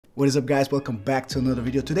What is up, guys? Welcome back to another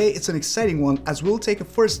video. Today it's an exciting one as we'll take a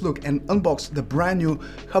first look and unbox the brand new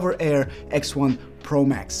HoverAir X1 Pro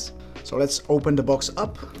Max. So let's open the box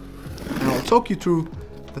up and I'll talk you through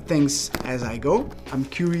the things as I go. I'm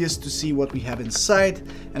curious to see what we have inside,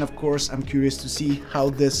 and of course I'm curious to see how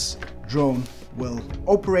this drone will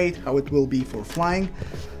operate, how it will be for flying.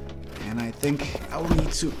 And I think I will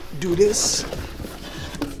need to do this.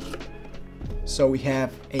 So we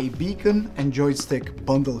have a beacon and joystick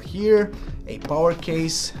bundle here, a power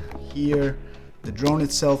case here, the drone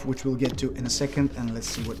itself, which we'll get to in a second, and let's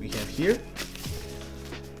see what we have here.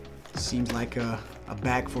 Seems like a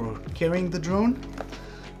bag for carrying the drone.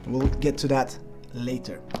 We'll get to that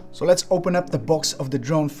later. So let's open up the box of the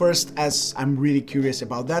drone first, as I'm really curious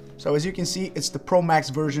about that. So as you can see, it's the Pro Max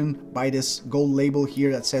version by this gold label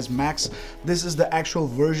here that says Max. This is the actual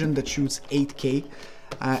version that shoots 8K.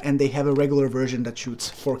 And they have a regular version that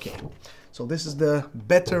shoots 4K. So this is the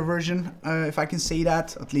better version, if I can say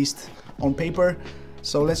that, at least on paper.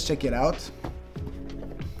 So let's check it out.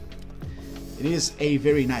 It is a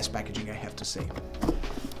very nice packaging, I have to say.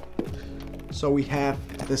 So we have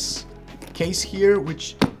this case here,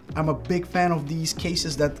 which I'm a big fan of these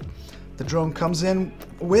cases that the drone comes in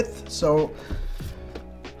with. So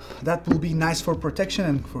that will be nice for protection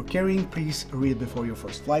and for carrying. Please read it before your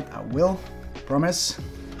first flight. I will. Promise.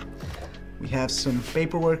 We have some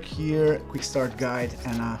paperwork here, quick start guide,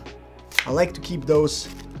 and I like to keep those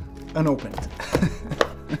unopened.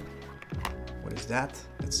 What is that?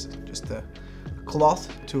 It's just a cloth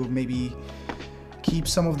to maybe keep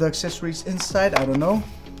some of the accessories inside, I don't know.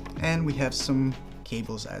 And we have some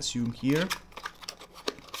cables, I assume, here.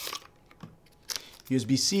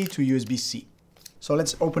 USB-C to USB-C. So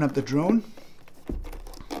let's open up the drone.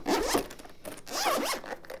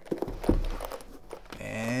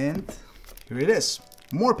 And here it is,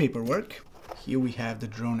 more paperwork. Here we have the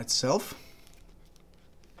drone itself.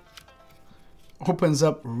 Opens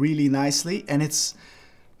up really nicely, and it's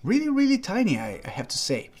really tiny, I have to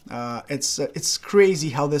say. It's crazy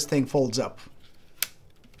how this thing folds up.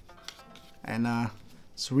 And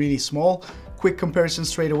it's really small. Quick comparison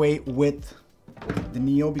straight away with the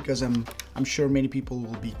Neo, because I'm sure many people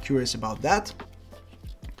will be curious about that.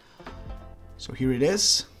 So here it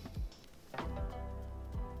is.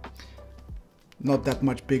 Not that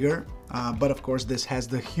much bigger, but of course this has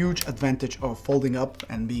the huge advantage of folding up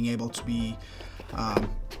and being able to be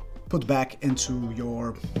put back into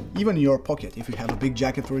even your pocket. If you have a big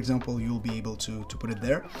jacket, for example, you'll be able to put it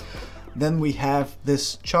there. Then we have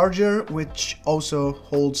this charger, which also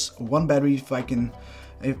holds one battery,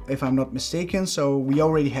 if I'm not mistaken. So we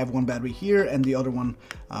already have one battery here, and the other one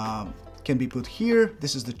can be put here.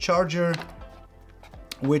 This is the charger,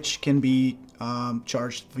 which can be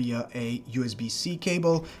charged via a USB-C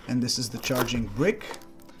cable, and this is the charging brick,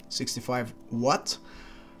 65 watt,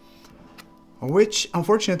 which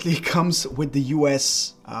unfortunately comes with the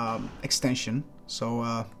US extension. So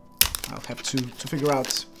I'll have to figure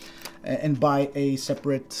out and buy a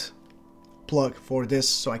separate plug for this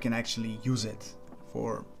so I can actually use it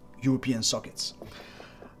for European sockets,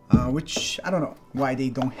 which I don't know why they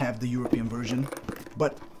don't have the European version,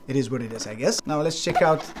 but it is what it is, I guess. Now let's check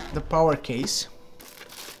out the power case.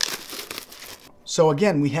 So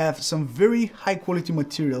again, we have some very high quality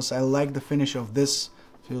materials. I like the finish of this,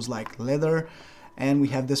 feels like leather. And we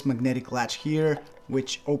have this magnetic latch here,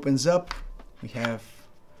 which opens up. We have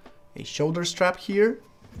a shoulder strap here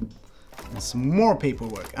and some more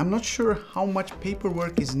paperwork. I'm not sure how much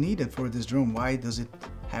paperwork is needed for this drone. Why does it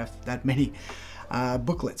have that many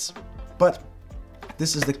booklets? But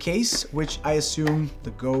this is the case, which I assume the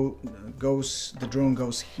drone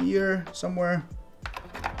goes here somewhere.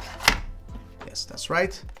 Yes, that's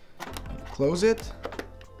right. Close it,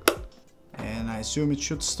 and I assume it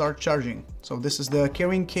should start charging. So this is the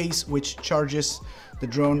carrying case, which charges the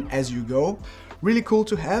drone as you go. Really cool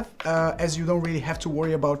to have, as you don't really have to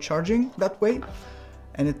worry about charging that way,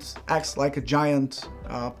 and it acts like a giant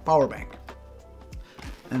power bank.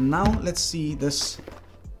 And now let's see this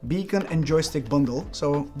beacon and joystick bundle.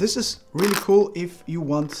 So this is really cool if you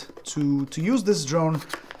want to use this drone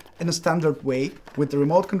in a standard way with the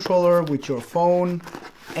remote controller, with your phone,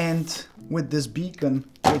 and with this beacon,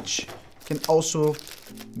 which can also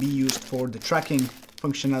be used for the tracking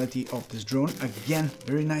functionality of this drone. Again,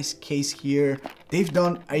 very nice case here. They've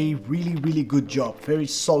done a really good job, very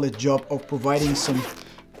solid job of providing some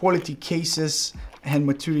quality cases and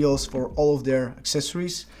materials for all of their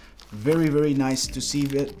accessories. Very nice to see.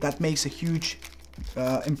 That makes a huge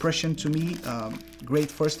impression to me. Great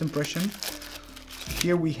first impression.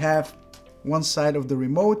 Here we have one side of the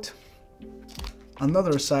remote,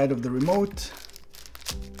 another side of the remote,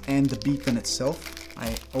 and the beacon itself.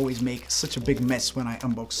 I always make such a big mess when I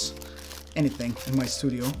unbox anything in my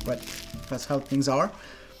studio, but that's how things are.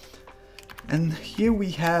 And here we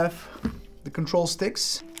have the control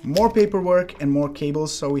sticks, more paperwork and more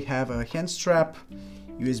cables. So we have a hand strap,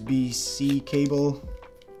 USB-C cable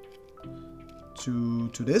to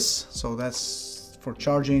this, so that's for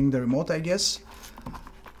charging the remote, I guess.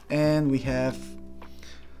 And we have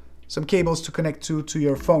some cables to connect to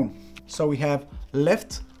your phone. So we have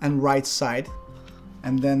left and right side,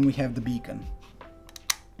 and then we have the beacon.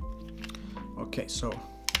 Okay, so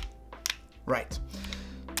right.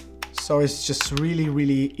 So it's just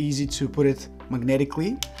really easy to put it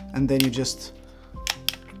magnetically, and then you just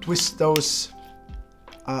twist those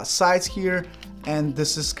sides here, and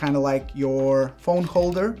this is kind of like your phone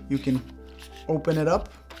holder. You can open it up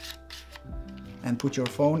and put your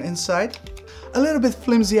phone inside. A little bit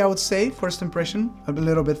flimsy, I would say, first impression. A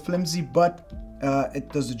little bit flimsy, but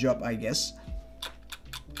it does the job, I guess.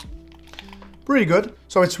 Pretty good.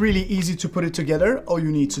 So it's really easy to put it together. All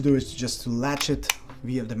you need to do is just to latch it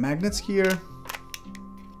via the magnets here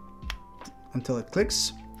until it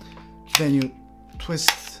clicks. Then you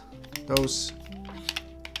twist those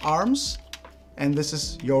arms, and this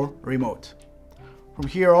is your remote. From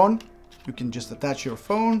here on, you can just attach your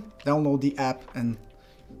phone, download the app, and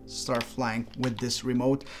start flying with this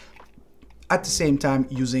remote, at the same time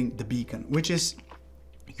using the beacon, which is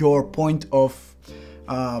your point of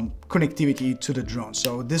connectivity to the drone.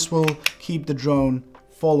 So this will keep the drone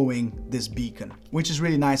following this beacon, which is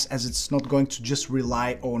really nice, as it's not going to just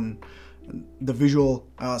rely on the visual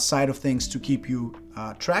side of things to keep you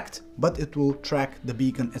tracked, but it will track the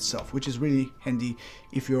beacon itself, which is really handy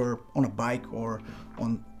if you're on a bike or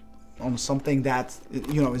on something that,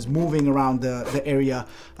 you know, is moving around the area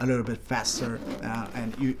a little bit faster,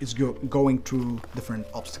 and it's going through different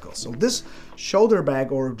obstacles. So this shoulder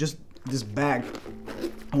bag, or just this bag,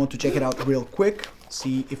 I want to check it out real quick,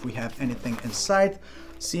 see if we have anything inside.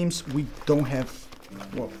 Seems we don't have,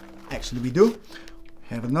 well, actually we do.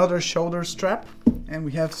 We have another shoulder strap, and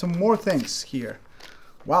we have some more things here.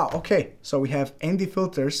 Wow, okay, so we have ND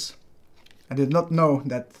filters. I did not know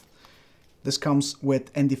that this comes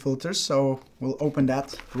with ND filters, so we'll open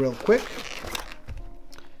that real quick.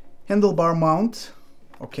 Handlebar mount,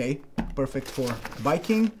 okay, perfect for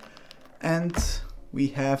biking. And we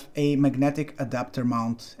have a magnetic adapter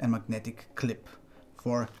mount and magnetic clip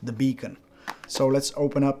for the beacon. So let's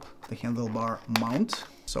open up the handlebar mount.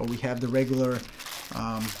 So we have the regular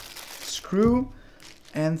screw,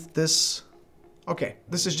 and this, okay,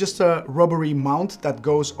 this is just a rubbery mount that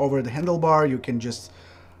goes over the handlebar. You can just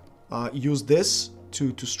use this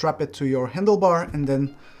to strap it to your handlebar, and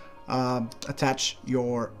then attach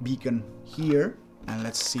your beacon here. And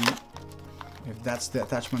let's see if that's the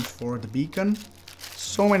attachment for the beacon.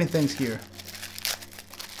 So many things here.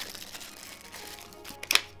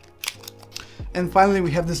 And finally,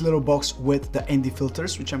 we have this little box with the ND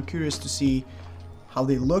filters, which I'm curious to see how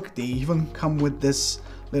they look. They even come with this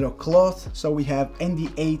little cloth. So we have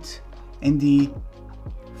ND8,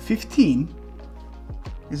 ND15.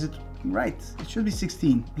 Is it right? It should be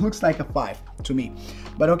 16. Looks like a 5 to me.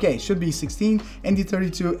 But okay, it should be 16,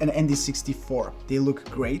 ND32 and ND64. They look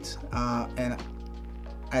great. And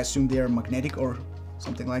I assume they are magnetic or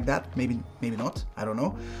something like that. Maybe not, I don't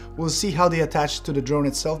know. We'll see how they attach to the drone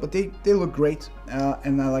itself, but they look great,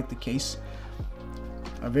 and I like the case.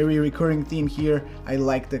 A very recurring theme here. I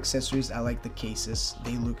like the accessories, I like the cases.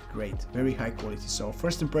 They look great, very high quality. So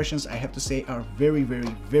first impressions, I have to say, are very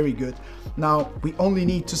good. Now we only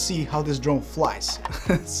need to see how this drone flies.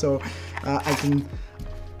 So I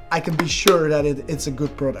can be sure that it's a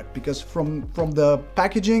good product, because from the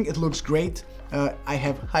packaging it looks great. I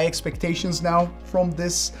have high expectations now from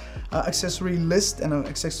this accessory list and an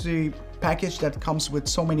accessory package that comes with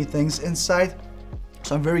so many things inside.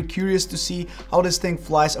 So I'm very curious to see how this thing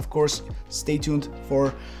flies. Of course, stay tuned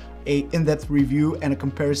for a in-depth review and a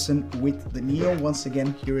comparison with the Neo. Once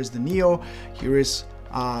again, here is the Neo. Here is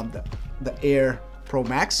the Air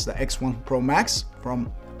ProMax, the X1 ProMax from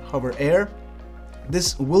HoverAir.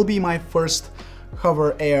 This will be my first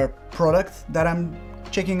HoverAir product that I'm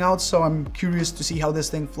checking out, so I'm curious to see how this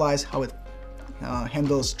thing flies, how it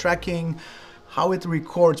handles tracking, how it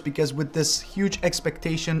records, because with this huge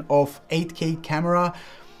expectation of 8K camera,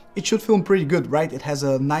 it should film pretty good, right? It has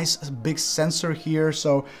a nice big sensor here,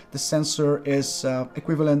 so the sensor is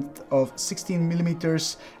equivalent of 16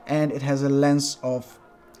 millimeters, and it has a lens of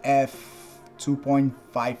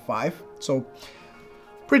f2.55, so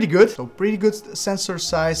pretty good. So pretty good sensor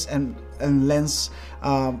size and lens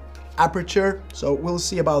aperture. So we'll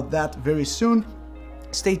see about that very soon.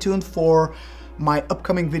 Stay tuned for my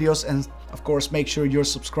upcoming videos, and of course make sure you're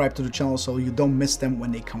subscribed to the channel so you don't miss them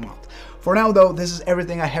when they come out. For now though, this is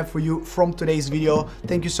everything I have for you from today's video.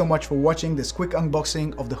 Thank you so much for watching this quick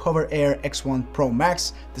unboxing of the HoverAir X1 Pro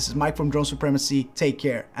Max. This is Mike from Drone Supremacy. Take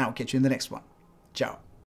care, and I'll catch you in the next one. Ciao.